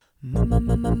I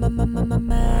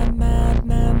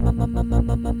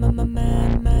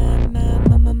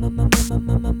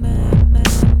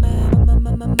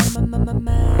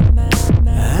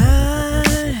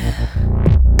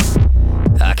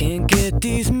can't get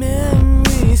these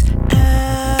memories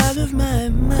out of my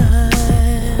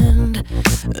mind,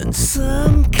 and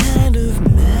some kind of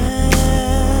madness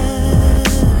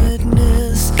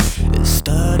has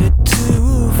started to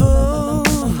evolve.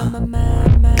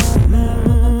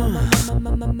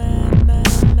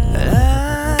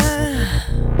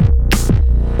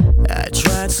 I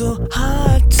tried so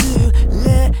hard to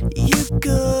let you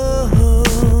go,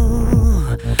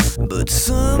 but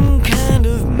some kind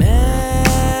of madness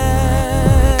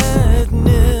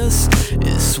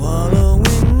is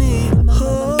swallowing me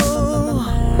whole.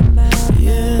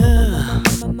 Yeah,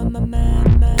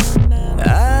 I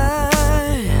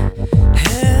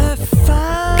have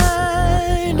finally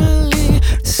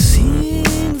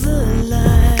seen the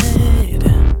light,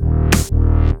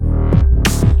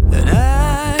 and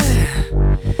I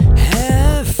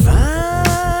have finally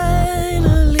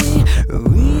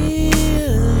realized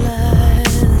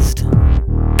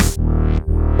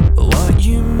what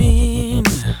you mean.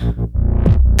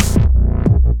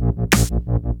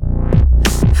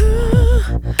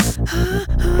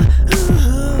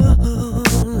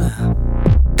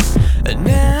 And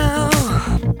now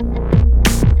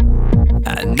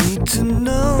I need to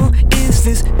know, is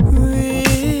this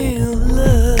real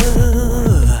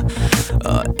love,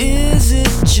 or is it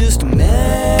just madness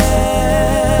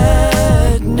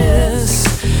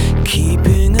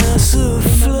keeping us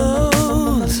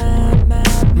afloat?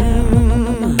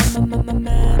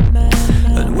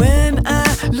 And when I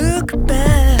look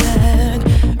back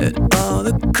at all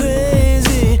the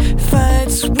crazy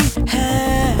fights we had,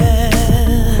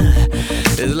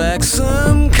 it's like some